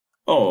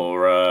All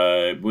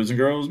right, boys and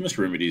girls, Mr.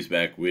 Remedy's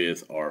back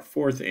with our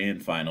fourth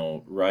and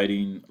final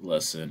writing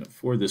lesson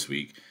for this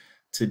week.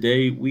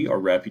 Today, we are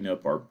wrapping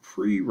up our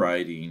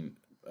pre-writing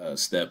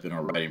step in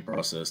our writing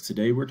process.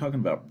 Today, we're talking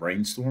about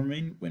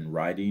brainstorming when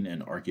writing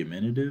an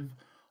argumentative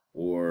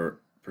or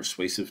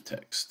persuasive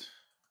text.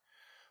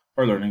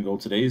 Our learning goal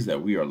today is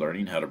that we are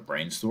learning how to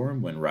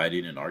brainstorm when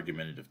writing an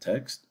argumentative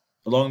text.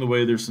 Along the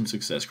way, there's some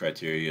success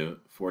criteria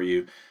for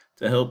you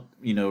to help,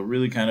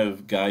 really kind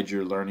of guide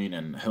your learning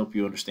and help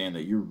you understand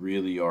that you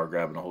really are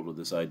grabbing a hold of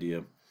this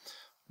idea.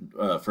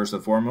 First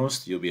and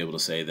foremost, you'll be able to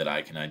say that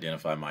I can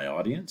identify my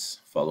audience,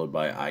 followed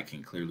by I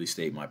can clearly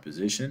state my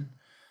position.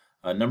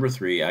 Number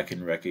three, I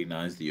can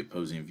recognize the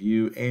opposing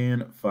view.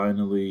 And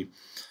finally,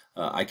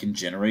 I can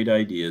generate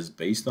ideas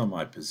based on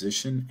my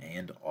position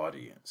and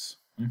audience.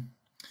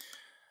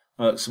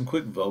 Some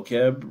quick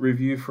vocab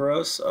review for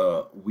us.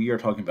 We are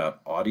talking about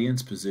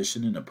audience,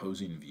 position, and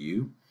opposing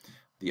view.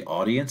 The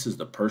audience is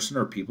the person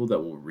or people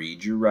that will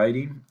read your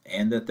writing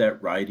and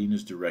that writing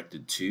is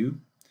directed to.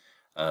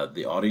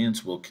 The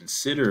audience will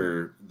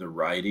consider the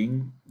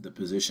writing, the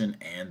position,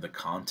 and the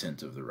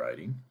content of the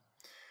writing.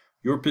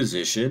 Your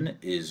position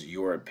is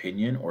your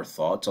opinion or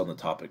thoughts on the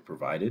topic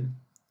provided.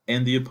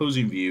 And the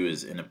opposing view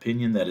is an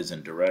opinion that is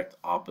in direct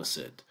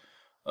opposite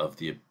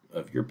of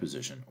your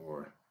position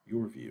or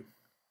your view.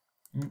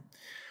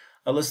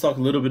 Let's talk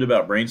a little bit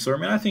about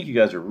brainstorming. I think you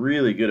guys are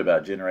really good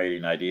about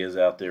generating ideas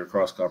out there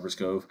across Copper's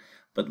Cove,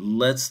 but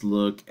let's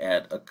look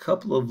at a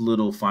couple of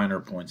little finer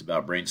points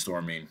about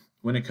brainstorming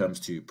when it comes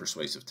to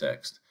persuasive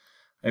text.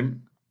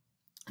 And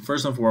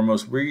first and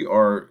foremost, we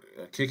are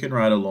kicking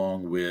right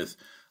along with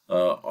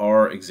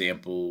our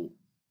example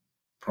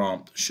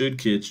prompt, should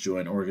kids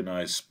join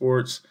organized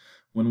sports?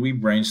 When we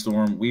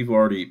brainstorm, we've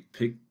already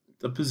picked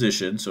the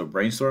position, so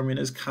brainstorming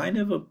is kind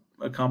of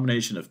a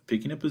combination of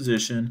picking a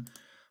position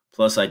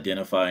plus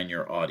identifying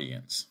your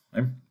audience.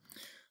 Right?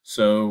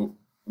 So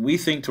we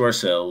think to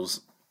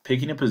ourselves,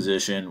 picking a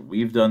position,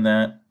 we've done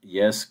that.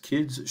 Yes,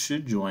 kids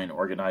should join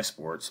organized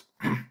sports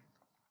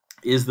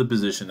is the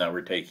position that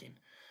we're taking.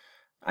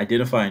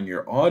 Identifying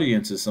your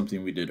audience is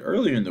something we did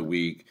earlier in the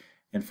week.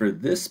 And for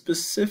this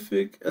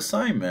specific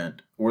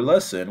assignment or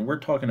lesson, we're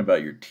talking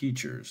about your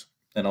teachers.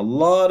 And a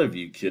lot of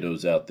you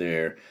kiddos out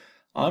there,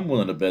 I'm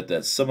willing to bet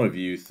that some of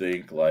you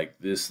think like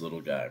this little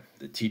guy.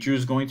 The teacher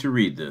is going to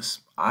read this.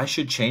 I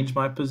should change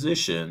my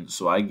position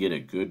so I get a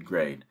good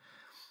grade.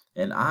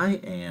 And I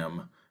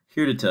am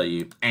here to tell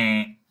you,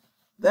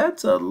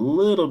 that's a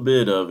little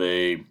bit of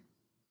a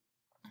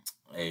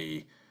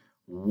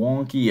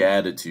wonky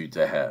attitude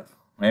to have.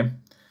 Right?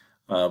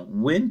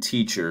 When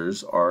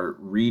teachers are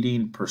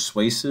reading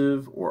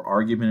persuasive or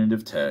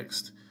argumentative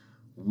text,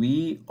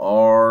 we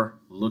are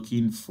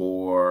looking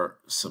for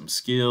some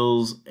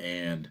skills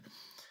and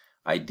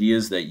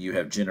ideas that you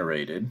have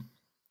generated.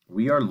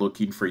 We are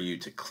looking for you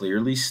to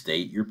clearly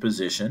state your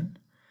position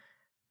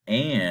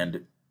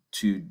and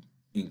to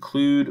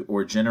include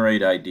or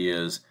generate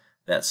ideas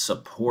that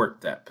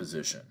support that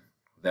position,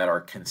 that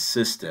are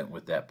consistent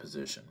with that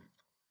position.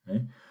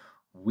 Okay?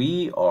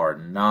 We are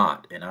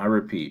not, and I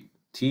repeat,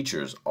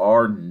 teachers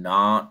are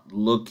not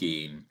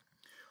looking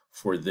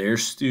for their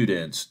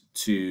students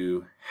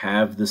to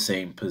have the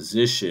same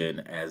position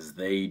as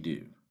they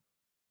do.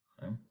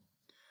 Okay?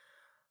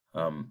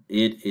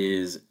 It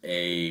is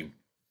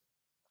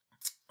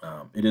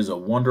a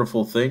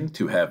wonderful thing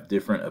to have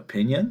different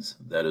opinions.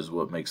 That is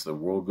what makes the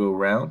world go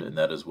round, and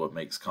that is what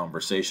makes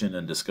conversation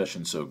and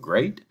discussion so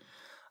great.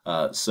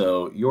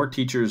 So your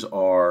teachers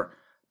are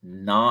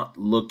not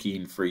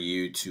looking for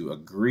you to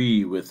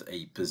agree with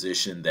a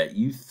position that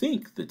you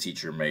think the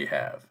teacher may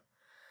have.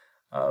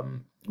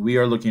 We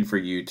are looking for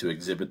you to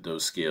exhibit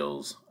those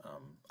skills,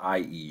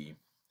 i.e.,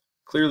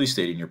 clearly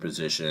stating your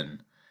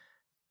position,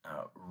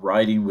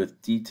 writing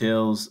with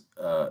details,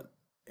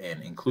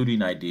 and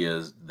including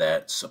ideas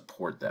that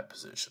support that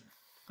position.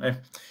 Okay?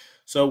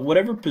 So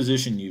whatever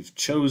position you've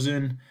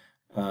chosen,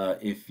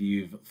 if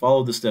you've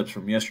followed the steps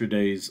from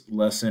yesterday's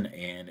lesson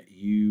and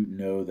you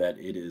know that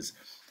it is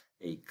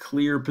a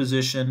clear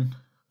position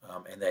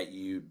and that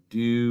you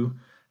do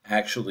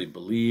actually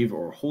believe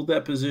or hold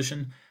that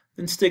position,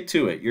 then stick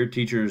to it. Your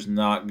teacher is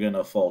not going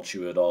to fault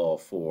you at all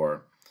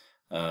for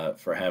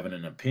having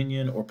an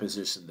opinion or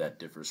position that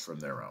differs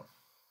from their own.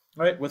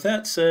 All right, with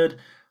that said,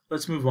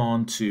 let's move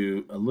on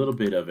to a little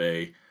bit of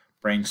a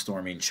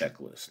brainstorming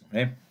checklist.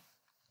 Okay?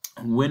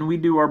 When we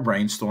do our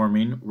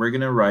brainstorming, we're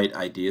going to write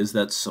ideas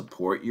that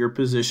support your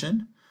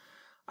position,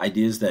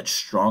 ideas that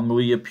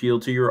strongly appeal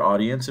to your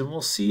audience, and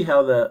we'll see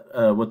how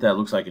what that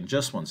looks like in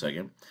just one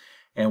second.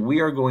 And we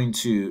are going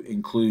to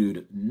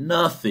include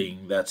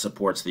nothing that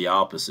supports the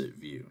opposite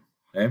view.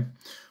 Okay?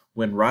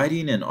 When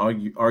writing an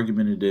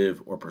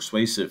argumentative or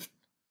persuasive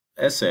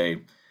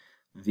essay,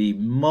 the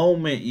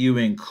moment you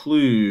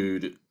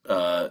include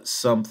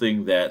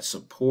something that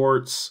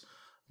supports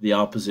the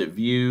opposite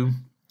view,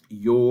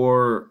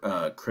 your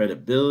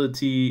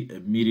credibility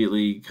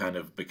immediately kind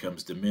of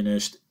becomes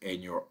diminished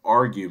and your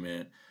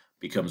argument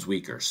becomes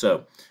weaker.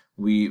 So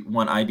we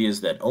want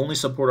ideas that only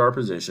support our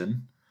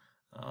position,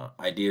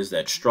 ideas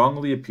that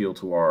strongly appeal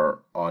to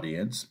our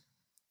audience,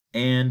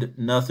 and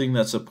nothing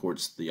that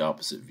supports the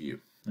opposite view.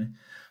 Okay?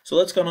 So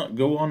let's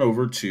go on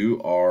over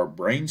to our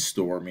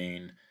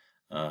brainstorming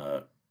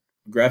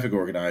graphic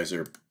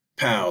organizer.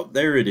 Pow,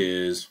 there it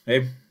is.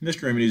 Hey,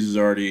 Mr. Remedies has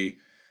already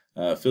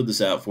filled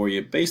this out for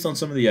you based on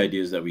some of the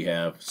ideas that we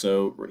have.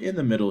 So we're in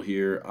the middle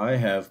here. I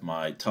have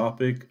my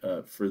topic.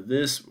 For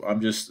this,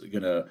 I'm just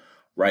going to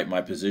write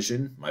my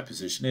position. My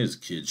position is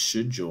kids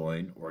should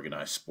join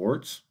organized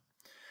sports.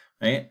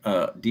 Okay?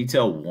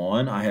 Detail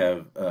 1, I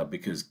have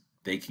because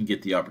they can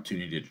get the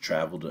opportunity to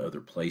travel to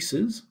other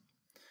places.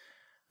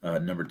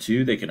 Number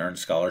 2, they can earn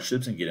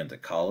scholarships and get into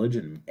college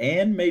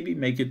and maybe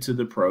make it to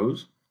the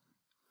pros.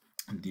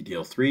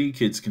 Detail 3,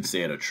 kids can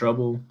stay out of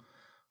trouble.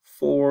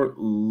 4,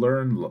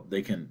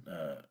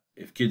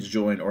 if kids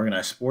join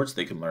organized sports,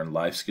 they can learn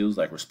life skills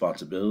like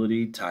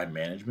responsibility, time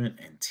management,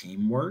 and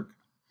teamwork,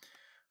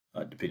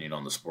 depending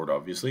on the sport,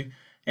 obviously.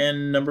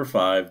 And number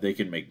 5, they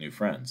can make new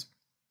friends.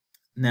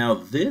 Now,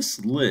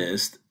 this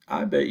list,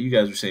 I bet you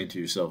guys are saying to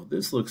yourself,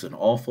 this looks an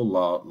awful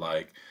lot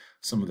like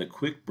some of the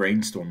quick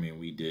brainstorming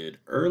we did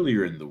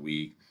earlier in the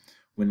week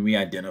when we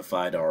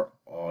identified our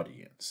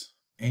audience.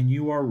 And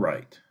you are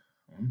right.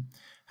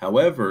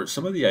 However,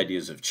 some of the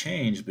ideas have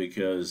changed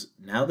because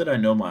now that I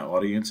know my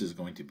audience is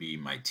going to be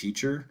my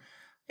teacher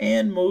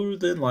and more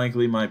than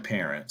likely my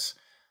parents,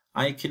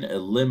 I can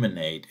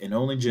eliminate and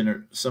only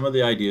generate some of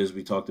the ideas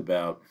we talked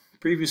about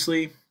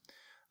previously.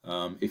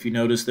 If you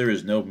notice, there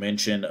is no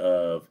mention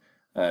of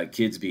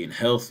kids being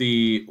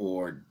healthy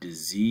or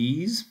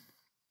disease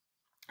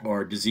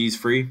or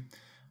disease-free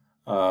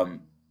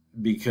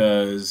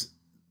because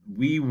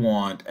we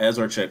want, as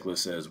our checklist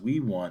says, we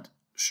want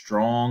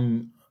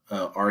strong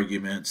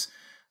arguments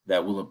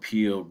that will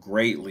appeal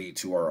greatly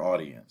to our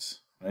audience.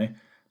 Right?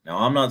 Now,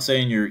 I'm not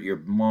saying your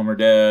mom or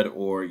dad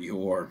or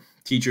your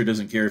teacher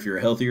doesn't care if you're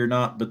healthy or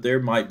not, but there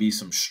might be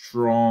some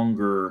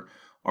stronger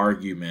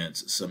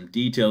arguments, some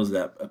details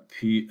that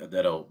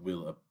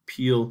will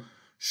appeal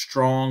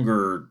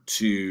stronger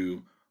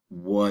to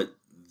what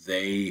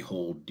they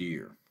hold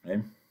dear.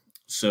 Okay?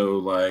 So,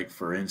 like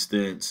for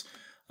instance,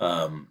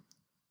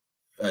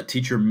 a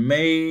teacher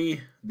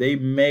may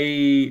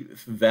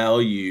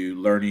value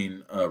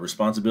learning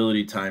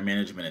responsibility, time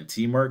management, and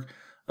teamwork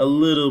a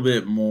little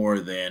bit more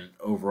than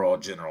overall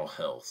general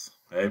health.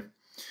 Okay,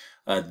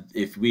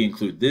 if we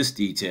include this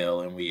detail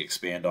and we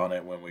expand on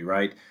it when we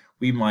write,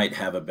 we might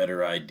have a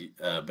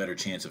better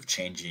chance of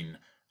changing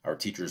our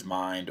teacher's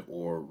mind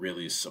or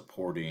really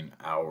supporting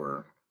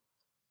our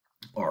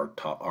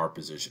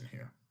position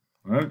here.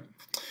 All right.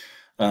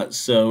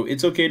 So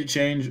it's okay to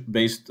change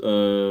based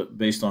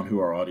on who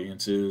our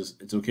audience is.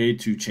 It's okay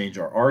to change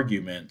our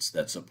arguments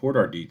that support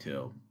our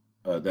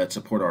that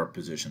support our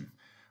position,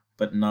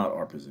 but not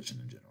our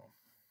position in general.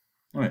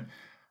 All right,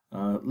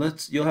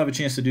 you'll have a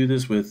chance to do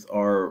this with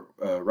our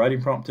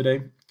writing prompt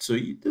today. So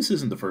this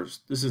isn't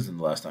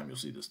the last time you'll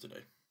see this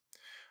today.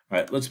 All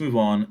right, let's move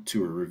on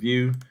to a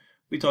review.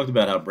 We talked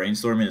about how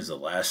brainstorming is the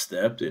last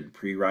step in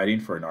pre-writing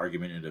for an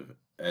argumentative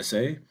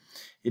essay.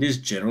 It is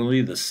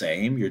generally the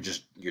same.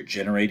 You're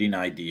generating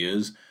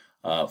ideas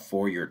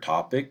for your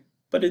topic,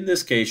 but in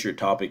this case, your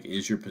topic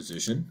is your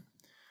position.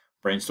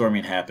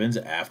 Brainstorming happens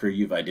after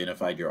you've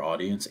identified your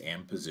audience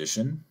and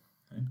position.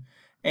 Okay?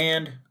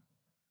 And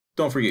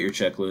don't forget your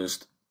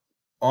checklist.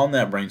 On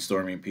that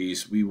brainstorming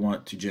piece, we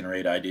want to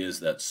generate ideas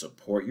that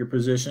support your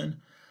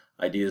position,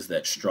 ideas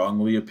that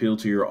strongly appeal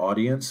to your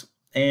audience,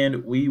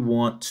 and we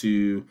want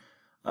to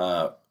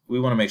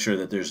make sure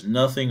that there's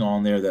nothing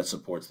on there that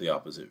supports the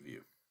opposite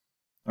view.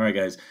 All right,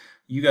 guys,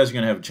 you guys are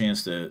going to have a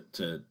chance to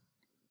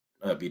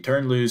be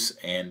turned loose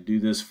and do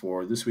this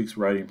for this week's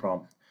writing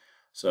prompt.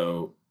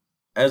 So,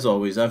 as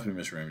always, I've been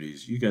Mr.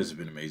 Remedies. You guys have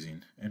been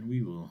amazing, and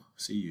we will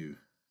see you